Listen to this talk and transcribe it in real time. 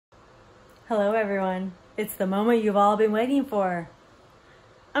Hello everyone, it's the moment you've all been waiting for.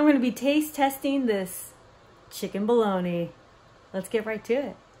 I'm going to be taste testing this chicken bologna. Let's get right to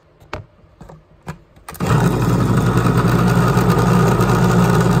it.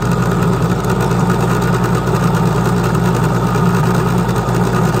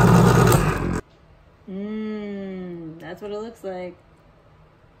 That's what it looks like.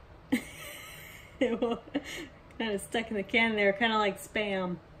 Kind of stuck in the can there, kind of like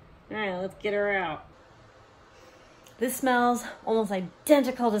Spam. All right, let's get her out. This smells almost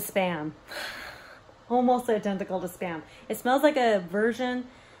identical to Spam. Almost identical to Spam. It smells like a version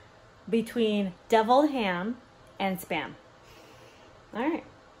between deviled ham and Spam. All right,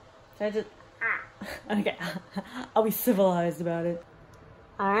 so I just, okay, I'll be civilized about it.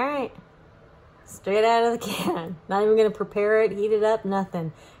 All right, straight out of the can. Not even gonna prepare it, heat it up,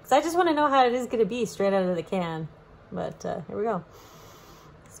 nothing. Because I just wanna know how it is gonna be straight out of the can. But here we go.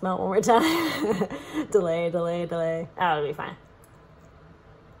 Smell it one more time. Delay. Oh, it'll be fine.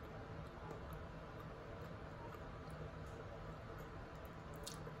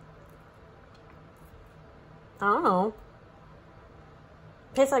 I don't know.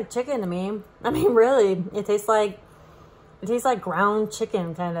 It tastes like chicken to me. I mean, really, it tastes like ground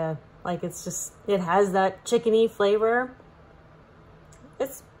chicken, kind of. Like it has that chickeny flavor.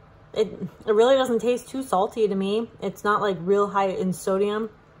 It really doesn't taste too salty to me. It's not like real high in sodium.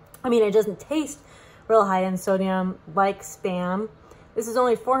 I mean, it doesn't taste real high in sodium like Spam. This is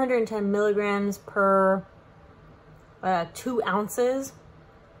only 410 milligrams per 2 ounces.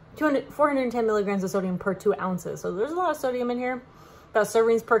 410 milligrams of sodium per 2 ounces. So there's a lot of sodium in here. About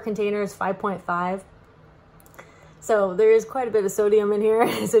servings per container is 5.5. So there is quite a bit of sodium in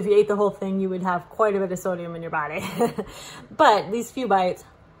here. So if you ate the whole thing, you would have quite a bit of sodium in your body. But these few bites,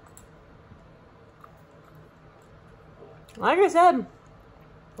 like I said,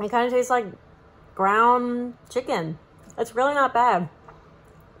 it kind of tastes like ground chicken. It's really not bad.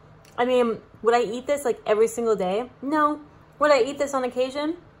 I mean, would I eat this like every single day? No. Would I eat this on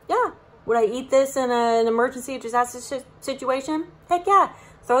occasion? Yeah. Would I eat this in an emergency disaster situation? Heck yeah.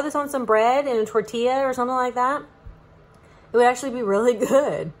 Throw this on some bread and a tortilla or something like that. It would actually be really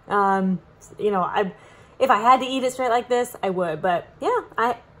good. You know, if I had to eat it straight like this, I would. But yeah,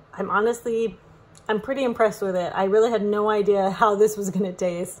 I'm pretty impressed with it. I really had no idea how this was gonna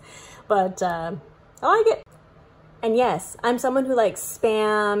taste, but I like it. And yes, I'm someone who likes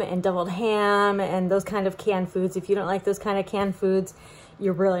Spam and deviled ham and those kind of canned foods. If you don't like those kind of canned foods,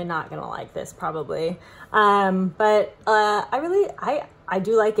 you're really not gonna like this probably. But I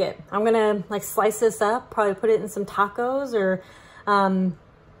do like it. I'm gonna like slice this up, probably put it in some tacos or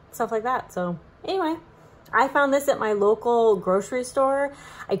stuff like that. So anyway, I found this at my local grocery store.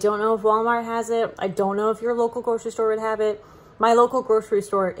 I don't know if Walmart has it. I don't know if your local grocery store would have it. My local grocery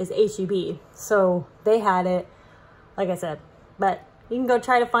store is H-E-B, so they had it, like I said. But you can go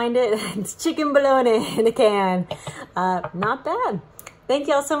try to find it. It's chicken bologna in a can. Not bad. Thank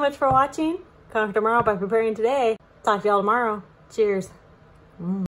y'all so much for watching. Conquer tomorrow by preparing today. Talk to y'all tomorrow. Cheers.